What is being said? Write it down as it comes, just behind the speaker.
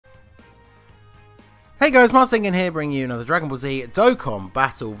Hey guys, Ningen here, bringing you another Dragon Ball Z Dokkan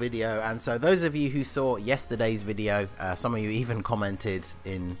battle video. And so those of you who saw yesterday's video, some of you even commented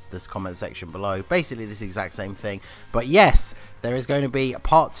in this comment section below, basically this exact same thing. But yes, there is going to be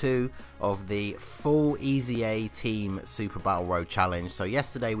part 2 of the full EZA team Super Battle Road challenge. So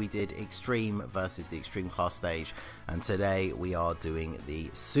yesterday we did Extreme versus the Extreme class stage, and today we are doing the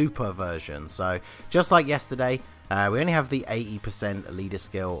Super version. So just like yesterday, we only have the 80% leader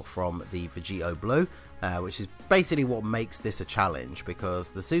skill from the Vegito Blue, which is basically what makes this a challenge,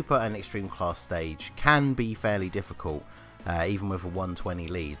 because the Super and Extreme class stage can be fairly difficult, even with a 120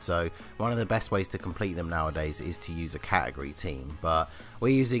 lead. So one of the best ways to complete them nowadays is to use a category team, but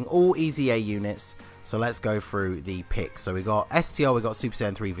we're using all EZA units. So let's go through the picks. So we got STR, we got Super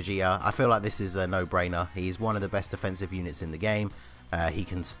Saiyan 3 Vegeta. I feel like this is a no-brainer. He's one of the best defensive units in the game. He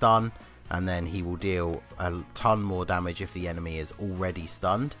can stun, and then he will deal a ton more damage if the enemy is already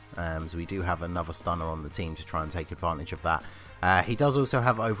stunned. So we do have another stunner on the team to try and take advantage of that. He does also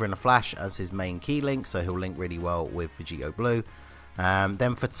have Over in a Flash as his main key link, so he'll link really well with Vegito Blue.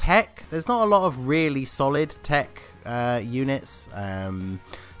 Then for tech, there's not a lot of really solid tech units.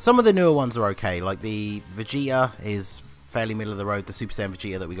 Some of the newer ones are okay, like the Vegeta is fairly middle of the road, the Super Saiyan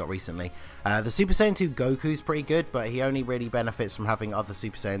Vegeta that we got recently. The Super Saiyan 2 Goku's pretty good, but he only really benefits from having other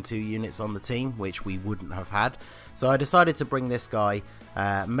Super Saiyan 2 units on the team, which we wouldn't have had. So I decided to bring this guy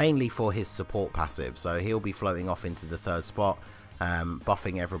mainly for his support passive. So he'll be floating off into the 3rd spot,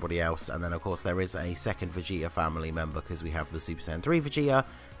 buffing everybody else. And then of course there is a second Vegeta family member, because we have the Super Saiyan 3 Vegeta,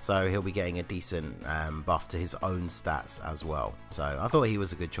 so he'll be getting a decent buff to his own stats as well. So I thought he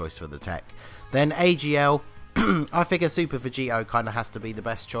was a good choice for the tech. Then AGL, I figure Super Vegito kind of has to be the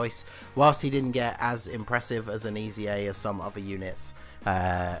best choice. Whilst he didn't get as impressive as an EZA as some other units,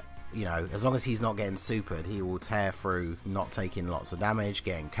 you know, as long as he's not getting supered, he will tear through, not taking lots of damage,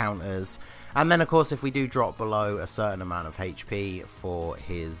 getting counters. And then of course if we do drop below a certain amount of HP for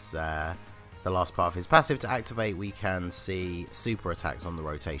his the last part of his passive to activate, we can see super attacks on the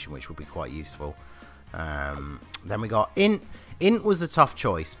rotation, which will be quite useful. Then we got Int. Int was a tough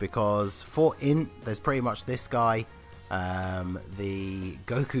choice, because for Int there's pretty much this guy, the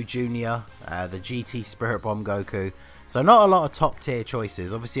Goku Jr., the GT Spirit Bomb Goku. So not a lot of top tier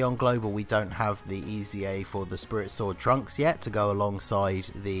choices. Obviously on Global we don't have the EZA for the Spirit Sword Trunks yet to go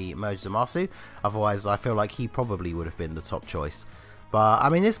alongside the Merge Zamasu. Otherwise I feel like he probably would have been the top choice. But I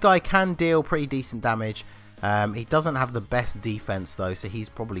mean, this guy can deal pretty decent damage. He doesn't have the best defense though, so he's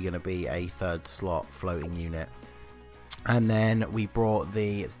probably going to be a 3rd slot floating unit. And then we brought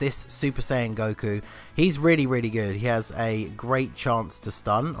this Super Saiyan Goku. He's really good. He has a great chance to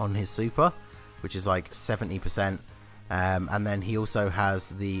stun on his super, which is like 70%. And then he also has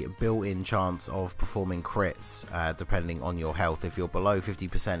the built-in chance of performing crits, depending on your health. If you're below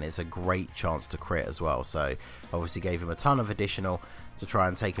 50%, it's a great chance to crit as well. So obviously gave him a ton of additional to try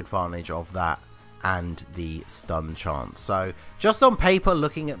and take advantage of that and the stun chance. So just on paper,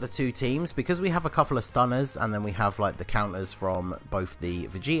 looking at the two teams, because we have a couple of stunners and then we have like the counters from both the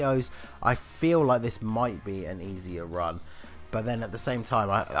Vegetos, I feel like this might be an easier run. But then at the same time,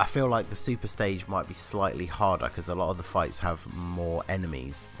 I feel like the super stage might be slightly harder, because a lot of the fights have more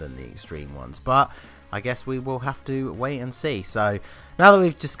enemies than the extreme ones. But I guess we will have to wait and see. So now that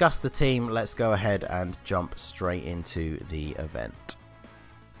we've discussed the team, let's go ahead and jump straight into the event.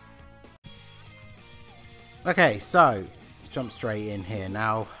 Okay, so let's jump straight in here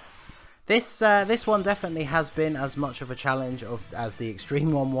now. This one definitely has been as much of a challenge as the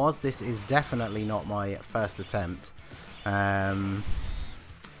extreme one was. This is definitely not my first attempt. Don't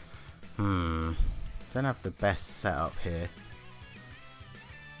have the best setup here.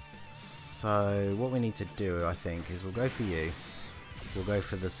 So what we need to do, I think, is we'll go for you. We'll go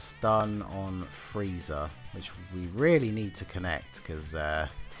for the stun on Frieza, which we really need to connect, because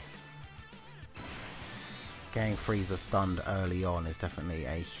getting Frieza stunned early on is definitely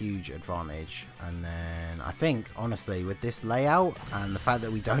a huge advantage. And then I think, honestly, with this layout and the fact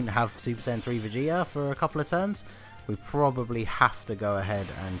that we don't have Super Saiyan 3 Vegeta for a couple of turns, we probably have to go ahead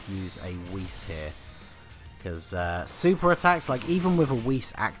and use a Whis here. Because super attacks, like even with a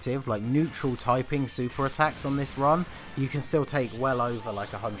Whis active, like neutral typing super attacks on this run, you can still take well over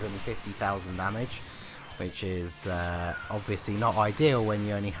like 150,000 damage. Which is obviously not ideal when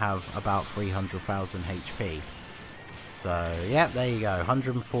you only have about 300,000 HP. So, yeah, there you go,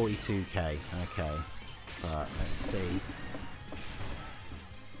 142k. Okay, but let's see.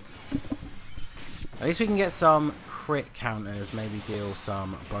 At least we can get some crit counters, maybe deal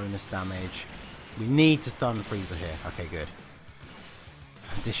some bonus damage. We need to stun Frieza here. Okay, good.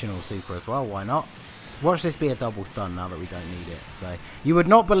 Additional super as well, why not? Watch this be a double stun now that we don't need it. So you would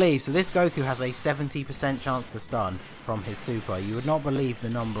not believe, so this Goku has a 70% chance to stun from his super. You would not believe the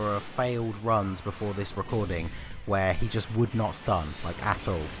number of failed runs before this recording where he just would not stun, like at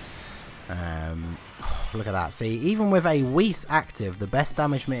all. Look at that. See, even with a Whis active, the best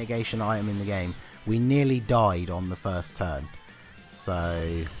damage mitigation item in the game, we nearly died on the first turn.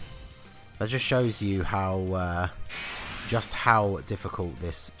 So that just shows you how just how difficult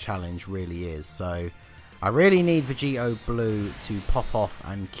this challenge really is. So I really need Vegito Blue to pop off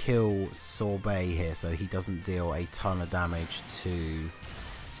and kill Sorbet here so he doesn't deal a ton of damage to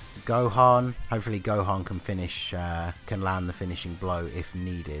Gohan. Hopefully Gohan can finish, can land the finishing blow if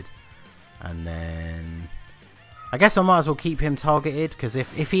needed. And then I guess I might as well keep him targeted, because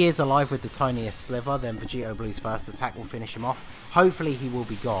if he is alive with the tiniest sliver, then Vegito Blue's first attack will finish him off. Hopefully he will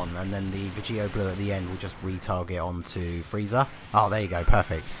be gone, and then the Vegito Blue at the end will just retarget onto Frieza. Oh, there you go,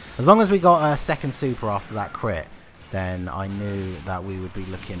 perfect. As long as we got a second super after that crit, then I knew that we would be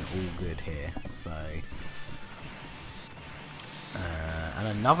looking all good here. So, and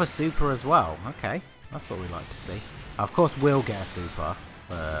another super as well. Okay, that's what we like to see. Of course, we'll get a super,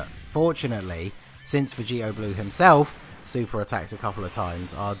 but fortunately, since Vegito Blue himself super attacked a couple of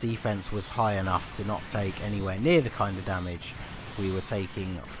times, our defense was high enough to not take anywhere near the kind of damage we were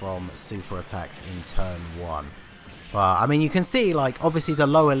taking from super attacks in turn 1. But I mean, you can see, like, obviously the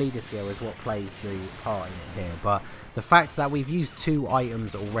lower leader skill is what plays the part in it here, but the fact that we've used 2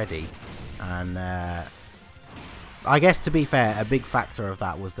 items already, and I guess, to be fair, a big factor of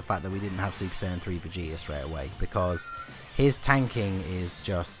that was the fact that we didn't have Super Saiyan 3 Vegeta straight away, because his tanking is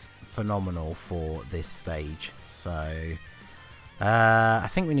just phenomenal for this stage. So I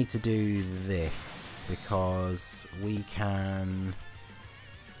think we need to do this, because we can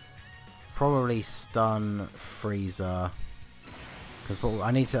probably stun Frieza, because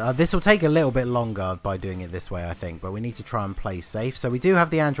I need to this will take a little bit longer by doing it this way, I think, but we need to try and play safe. So we do have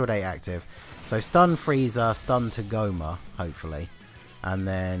the Android 8 active, so stun Frieza, stun to Goma, hopefully, and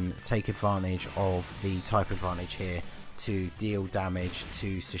then take advantage of the type advantage here to deal damage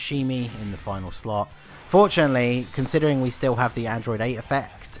to Sashimi in the final slot. Fortunately, considering we still have the Android 8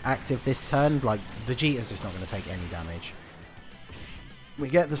 effect active this turn, like, Vegeta's just not going to take any damage. We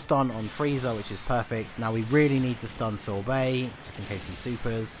get the stun on Frieza, which is perfect. Now we really need to stun Sorbet, just in case he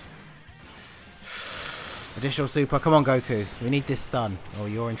supers. Additional super. Come on, Goku. We need this stun. Oh,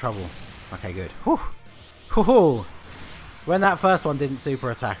 you're in trouble. Okay, good. Whew. Whew. When that first one didn't super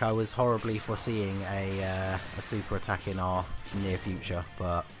attack, I was horribly foreseeing a super attack in our near future,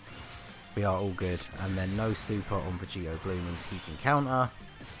 but we are all good. And then no super on Vegito Blue means he can counter.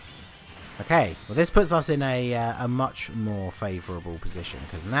 Okay, well, this puts us in a much more favourable position,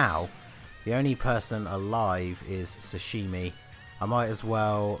 because now the only person alive is Sashimi. I might as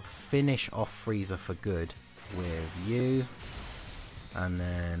well finish off Frieza for good with you. And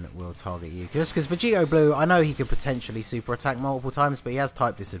then we'll target you. Just because Vegito Blue, I know he could potentially super attack multiple times, but he has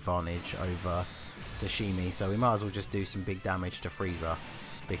type disadvantage over Sashimi, so we might as well just do some big damage to Frieza,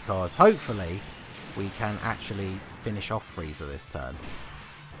 because hopefully we can actually finish off Frieza this turn.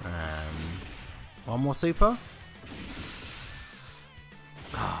 One more super?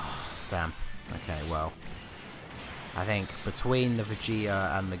 Oh, damn. Okay, well, I think between the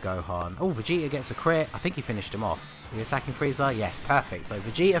Vegeta and the Gohan... Oh, Vegeta gets a crit. I think he finished him off. Are we attacking Frieza? Yes, perfect. So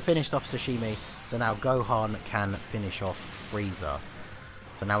Vegeta finished off Sashimi. So now Gohan can finish off Frieza.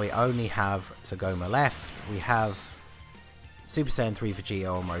 So now we only have Togoma left. We have Super Saiyan 3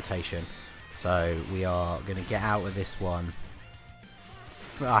 Vegeta on rotation. So we are going to get out of this one,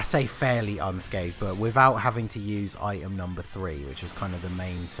 I say fairly unscathed, but without having to use item number 3, which was kind of the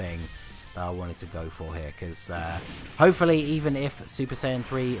main thing that I wanted to go for here, because hopefully, even if Super Saiyan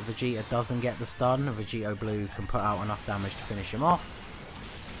 3 Vegeta doesn't get the stun, Vegito Blue can put out enough damage to finish him off,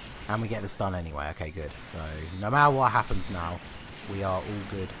 and we get the stun anyway. Okay, good. So no matter what happens now, we are all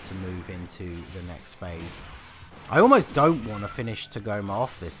good to move into the next phase. I almost don't want to finish Togoma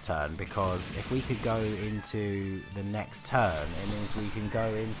off this turn, because if we could go into the next turn, it means we can go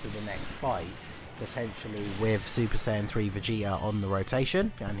into the next fight potentially with Super Saiyan 3 Vegeta on the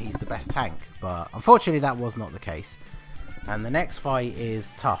rotation, and he's the best tank. But unfortunately that was not the case. And the next fight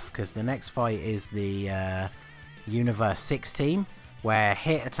is tough, because the next fight is the Universe 6 team, where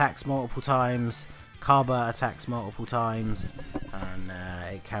Hit attacks multiple times, Kaba attacks multiple times, and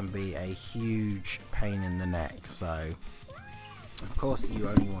it can be a huge pain in the neck. So of course you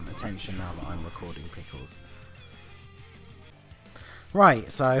only want attention now that I'm recording Pickles.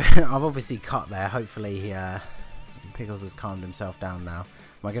 Right, so I've obviously cut there. Hopefully Pickles has calmed himself down now.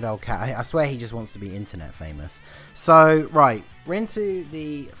 My good old cat. I swear he just wants to be internet famous. So, right, we're into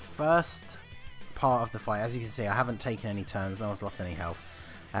the first part of the fight. As you can see, I haven't taken any turns. No one's lost any health.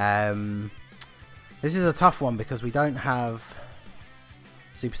 This is a tough one because we don't have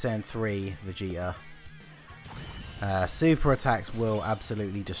Super Saiyan 3 Vegeta. Super attacks will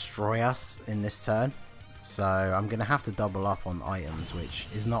absolutely destroy us in this turn. So I'm going to have to double up on items, which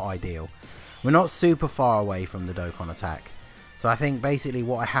is not ideal. We're not super far away from the Dokkan attack. So I think basically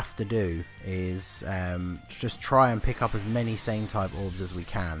what I have to do is just try and pick up as many same type orbs as we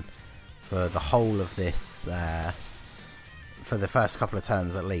can for the whole of this, for the first couple of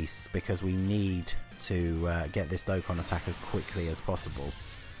turns at least, because we need to get this Dokkan attack as quickly as possible.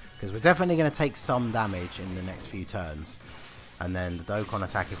 Because we're definitely going to take some damage in the next few turns. And then the Dokkan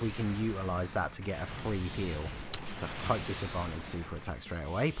attack, if we can utilise that to get a free heal. So type disadvantage super attack straight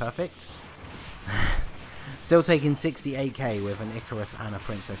away. Perfect. Still taking 68k with an Icarus and a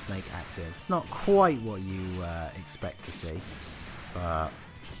Princess Snake active. It's not quite what you expect to see. But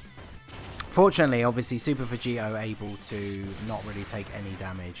fortunately, obviously, Super Vegito able to not really take any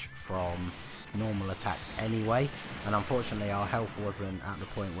damage from normal attacks anyway. And unfortunately, our health wasn't at the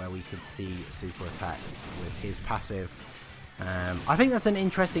point where we could see super attacks with his passive. I think that's an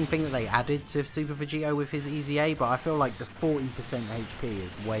interesting thing that they added to Super Vegito with his EZA, but I feel like the 40% HP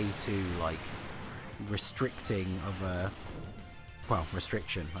is way too, like, restricting of a, well,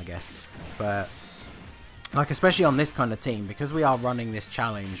 restriction, I guess. But, like, especially on this kind of team, because we are running this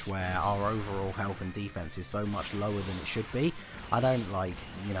challenge where our overall health and defense is so much lower than it should be, I don't, like,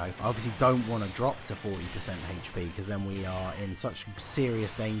 you know, I obviously don't want to drop to 40% HP, because then we are in such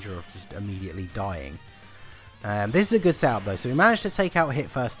serious danger of just immediately dying. This is a good setup though, so we managed to take out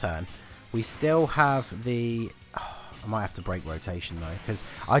hit first turn. We still have the... I might have to break rotation though, because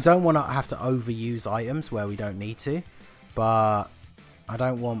I don't want to have to overuse items where we don't need to, but I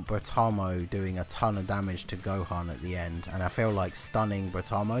don't want Bertamo doing a ton of damage to Gohan at the end, and I feel like stunning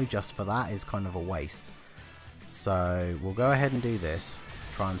Bertamo just for that is kind of a waste. So we'll go ahead and do this,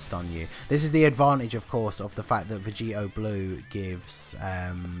 try and stun you. This is the advantage, of course, of the fact that Vegito Blue gives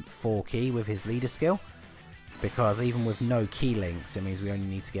 4 key with his leader skill. Because even with no key links, it means we only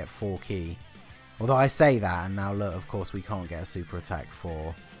need to get 4 key. Although I say that, and now look, of course, we can't get a super attack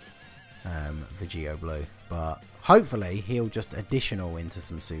for Vegito Blue. But hopefully, he'll just additional into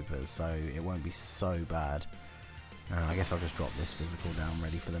some supers, so it won't be so bad. I guess I'll just drop this physical down,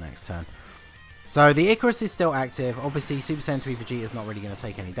 ready for the next turn. So the Icarus is still active. Obviously, Super Saiyan 3 Vegeta is not really going to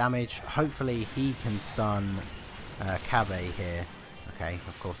take any damage. Hopefully, he can stun Kabe here. Okay,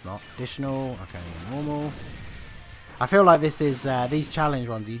 of course not. Additional. Okay, normal. I feel like this is these challenge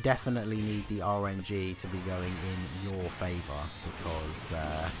runs. You definitely need the RNG to be going in your favour, because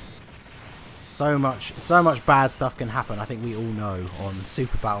so much bad stuff can happen. I think we all know on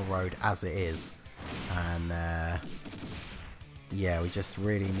Super Battle Road as it is, and yeah, we just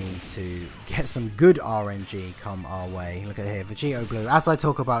really need to get some good RNG come our way. Look at here, Vegito Blue. As I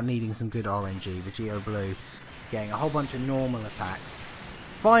talk about needing some good RNG, Vegito Blue getting a whole bunch of normal attacks.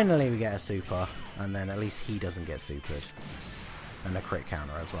 Finally, we get a super. And then at least he doesn't get supered. And a crit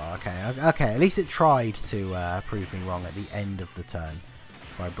counter as well. Okay, okay. At least it tried to prove me wrong at the end of the turn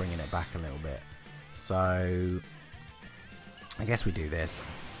by bringing it back a little bit. So I guess we do this.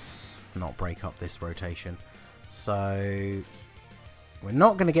 Not break up this rotation. So we're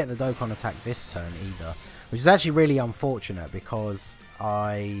not going to get the Dokkan attack this turn either. Which is actually really unfortunate, because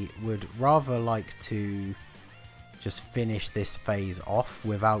I would rather like to just finish this phase off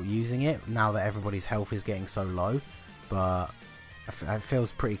without using it, now that everybody's health is getting so low. But it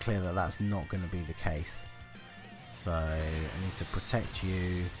feels pretty clear that that's not going to be the case. So I need to protect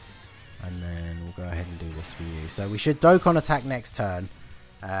you, and then we'll go ahead and do this for you. So we should Dokkan attack next turn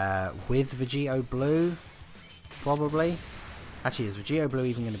with Vegito Blue, probably. Actually, is Vegito Blue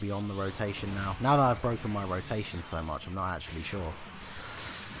even going to be on the rotation now? Now that I've broken my rotation so much, I'm not actually sure.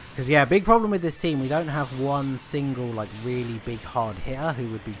 Because, yeah, big problem with this team, we don't have one single, like, really big hard hitter who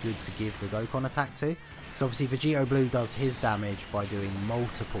would be good to give the Dokkan attack to. So, obviously, Vegito Blue does his damage by doing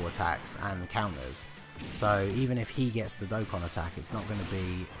multiple attacks and counters. So, even if he gets the Dokkan attack, it's not going to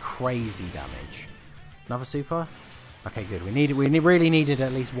be crazy damage. Another super? Okay, good. We really needed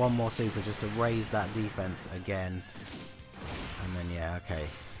at least one more super just to raise that defense again. And then, yeah, okay.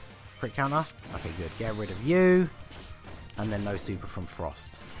 Crit counter? Okay, good. Get rid of you. And then no super from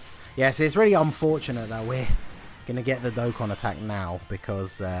Frost. Yeah, so it's really unfortunate that we're going to get the Dokkan attack now,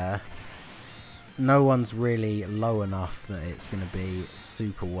 because no one's really low enough that it's going to be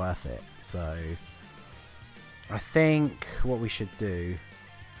super worth it. So I think what we should do...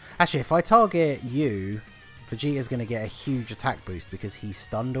 Actually, if I target you, Vegeta's going to get a huge attack boost because he's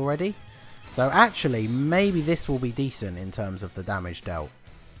stunned already. So actually, maybe this will be decent in terms of the damage dealt.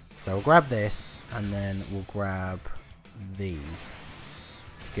 So we'll grab this, and then we'll grab these.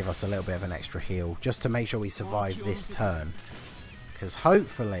 Give us a little bit of an extra heal, just to make sure we survive this turn. Because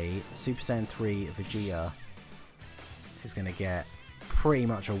hopefully, Super Saiyan 3 Vegeta is going to get pretty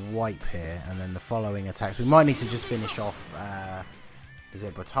much a wipe here. And then the following attacks, we might need to just finish off, is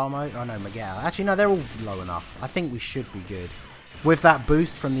it Bratamo? Oh no, Miguel. Actually no, they're all low enough. I think we should be good. With that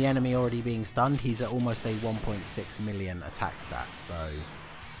boost from the enemy already being stunned, he's at almost a 1.6 million attack stat. So,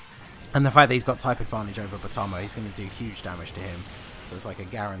 and the fact that he's got type advantage over Bratamo, he's going to do huge damage to him. So it's like a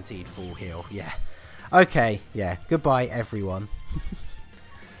guaranteed full heal. Yeah. Okay, yeah. Goodbye, everyone.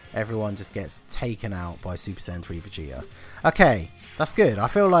 Everyone just gets taken out by Super Saiyan 3 Vegeta. Okay, that's good. I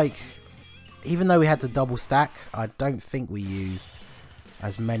feel like, even though we had to double stack, I don't think we used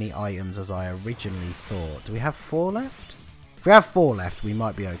as many items as I originally thought. Do we have 4 left? If we have 4 left, we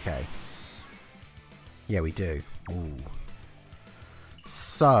might be okay. Yeah, we do. Ooh.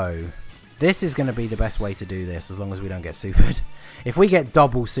 So, this is going to be the best way to do this, as long as we don't get supered. If we get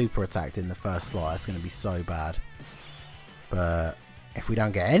double super attacked in the first slot, it's going to be so bad. But if we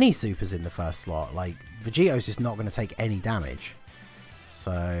don't get any supers in the first slot, like, Vegeto's just not going to take any damage.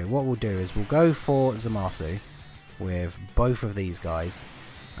 So what we'll do is we'll go for Zamasu with both of these guys,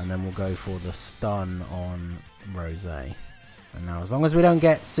 and then we'll go for the stun on Rose. And now as long as we don't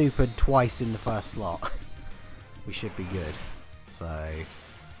get supered twice in the first slot, we should be good. So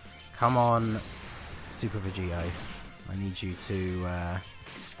come on, Super Vegito. I need you to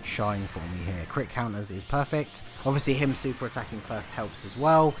shine for me here. Crit counters is perfect. Obviously him super attacking first helps as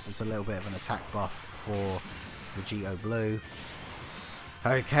well, because it's a little bit of an attack buff for Vegito Blue.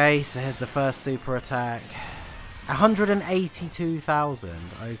 Okay, so here's the first super attack. 182,000.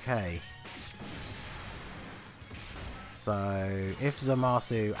 Okay. So if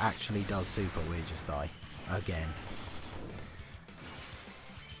Zamasu actually does super, we just die again.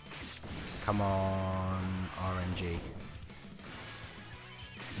 Come on, RNG.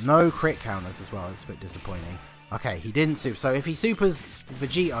 No crit counters as well. It's a bit disappointing. Okay, he didn't super. So if he supers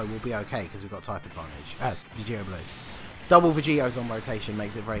Vegito, we'll be okay because we've got type advantage. Vegito Blue. Double Vegetos on rotation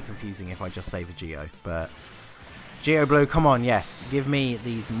makes it very confusing if I just say Vegito. But Vegito Blue, come on, yes. Give me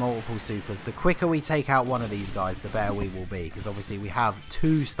these multiple supers. The quicker we take out one of these guys, the better we will be. Because obviously we have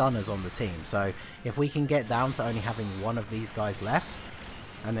 2 stunners on the team. So if we can get down to only having one of these guys left,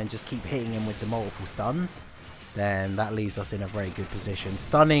 and then just keep hitting him with the multiple stuns, then that leaves us in a very good position.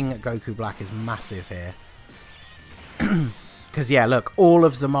 Stunning Goku Black is massive here. Because, yeah, look, all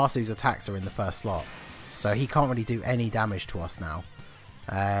of Zamasu's attacks are in the first slot. So he can't really do any damage to us now.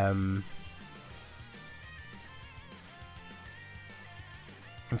 In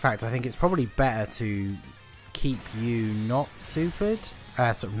fact, I think it's probably better to keep you not supered.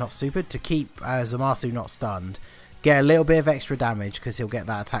 To keep Zamasu not stunned. Get a little bit of extra damage because he'll get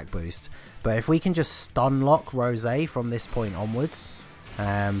that attack boost. But if we can just stun lock Rose from this point onwards,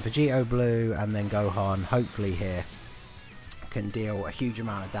 Vegito Blue and then Gohan, hopefully here, can deal a huge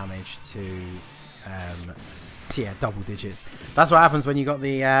amount of damage to, yeah, double digits. That's what happens when you got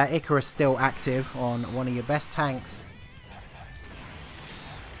the Icarus still active on one of your best tanks.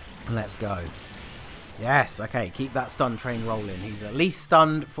 Let's go. Yes, okay, keep that stun train rolling. He's at least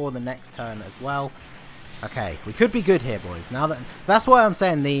stunned for the next turn as well. Okay, we could be good here, boys. Now that's why I'm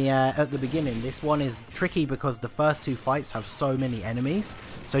saying at the beginning, this one is tricky because the first 2 fights have so many enemies.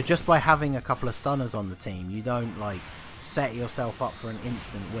 So just by having a couple of stunners on the team, you don't like set yourself up for an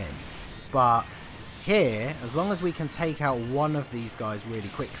instant win. But here, as long as we can take out one of these guys really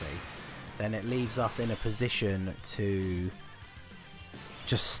quickly, then it leaves us in a position to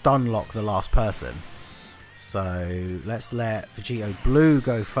just stun lock the last person. So let's let Vegito Blue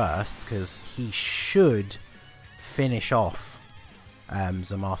go first, because he should finish off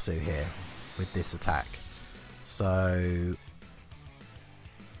Zamasu here with this attack. So,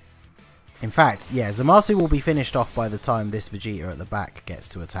 in fact, yeah, Zamasu will be finished off by the time this Vegeta at the back gets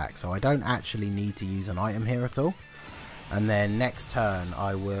to attack. So I don't actually need to use an item here at all. And then next turn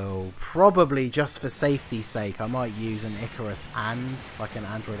I will probably, just for safety's sake, I might use an Icarus and like an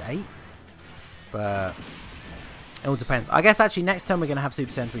Android 8. But it all depends. I guess actually next turn we're going to have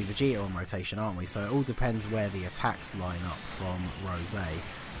Super Saiyan 3 Vegeta on rotation, aren't we? So it all depends where the attacks line up from Rose.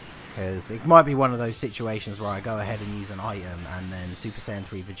 Because it might be one of those situations where I go ahead and use an item and then Super Saiyan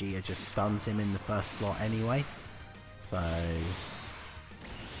 3 Vegeta just stuns him in the first slot anyway. So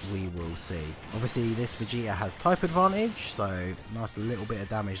we will see. Obviously this Vegeta has type advantage, so nice little bit of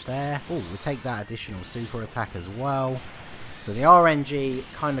damage there. Oh, we'll take that additional super attack as well. So the RNG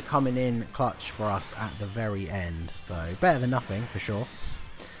kind of coming in clutch for us at the very end. So better than nothing for sure.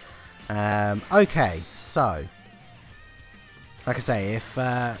 Okay, so like I say, if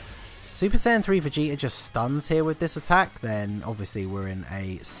Super Saiyan 3 Vegeta just stuns here with this attack, then obviously we're in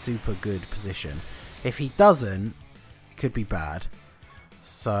a super good position. If he doesn't, it could be bad.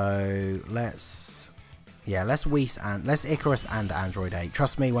 So let's Whis and let's Icarus and Android 8.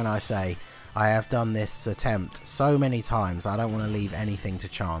 Trust me when I say I have done this attempt so many times. I don't want to leave anything to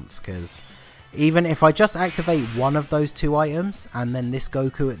chance, because even if I just activate one of those two items and then this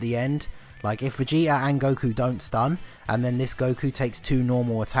Goku at the end, like if Vegeta and Goku don't stun and then this Goku takes 2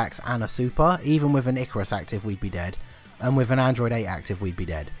 normal attacks and a super, even with an Icarus active we'd be dead, and with an Android 8 active we'd be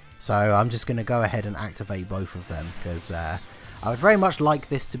dead. So I'm just going to go ahead and activate both of them, because I would very much like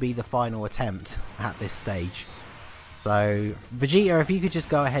this to be the final attempt at this stage. So, Vegeta, if you could just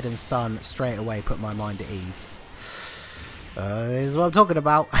go ahead and stun straight away, put my mind at ease. This is what I'm talking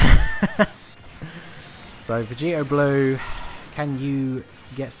about. So, Vegeta Blue, can you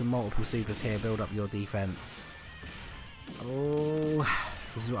get some multiple supers here, build up your defense? Oh,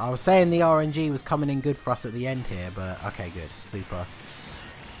 this is what I was saying, the RNG was coming in good for us at the end here, but okay, good. Super.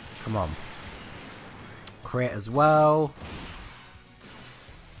 Come on. Crit as well.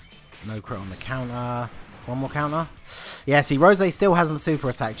 No crit on the counter. One more counter. Yeah, see, Rose still hasn't super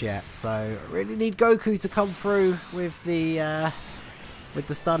attacked yet, so I really need Goku to come through with the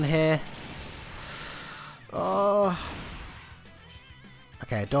stun here. Oh.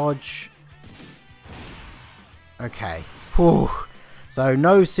 Okay, dodge. Okay. Whew. So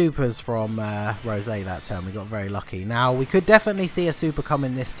no supers from Rose that turn. We got very lucky. Now we could definitely see a super come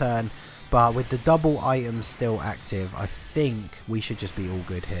in this turn, but with the double items still active, I think we should just be all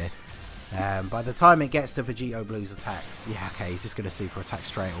good here. By the time it gets to Vegeta Blue's attacks, yeah, okay, he's just going to super attack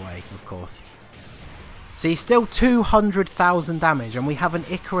straight away, of course. See, still 200,000 damage, and we have an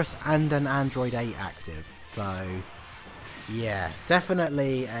Icarus and an Android 8 active. So, yeah,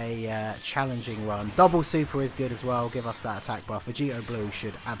 definitely a challenging run. Double super is good as well, give us that attack buff. Vegeta Blue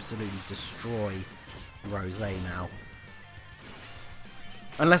should absolutely destroy Rose now.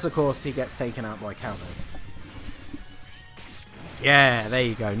 Unless, of course, he gets taken out by counters. Yeah, there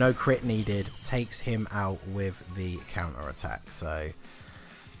you go. No crit needed. Takes him out with the counter attack. So,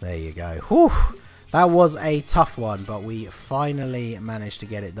 there you go. Whew. That was a tough one, but we finally managed to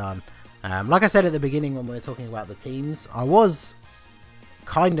get it done. Like I said at the beginning when we were talking about the teams, I was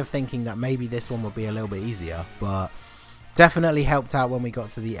kind of thinking that maybe this one would be a little bit easier, but definitely helped out when we got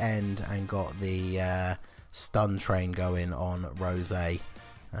to the end and got the stun train going on Rose.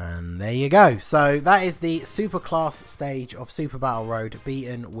 And there you go. So that is the super class stage of Super Battle Road,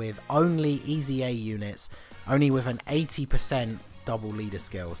 beaten with only EZA units, only with an 80% double leader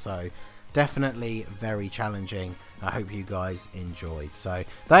skill. So definitely very challenging. I hope you guys enjoyed. So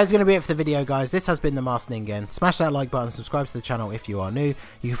that is going to be it for the video, guys. This has been the Masked Ningen. Smash that like button, subscribe to the channel if you are new.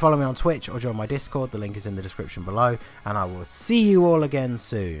 You can follow me on Twitch or join my Discord. The link is in the description below. And I will see you all again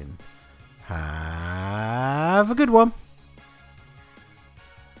soon. Have a good one.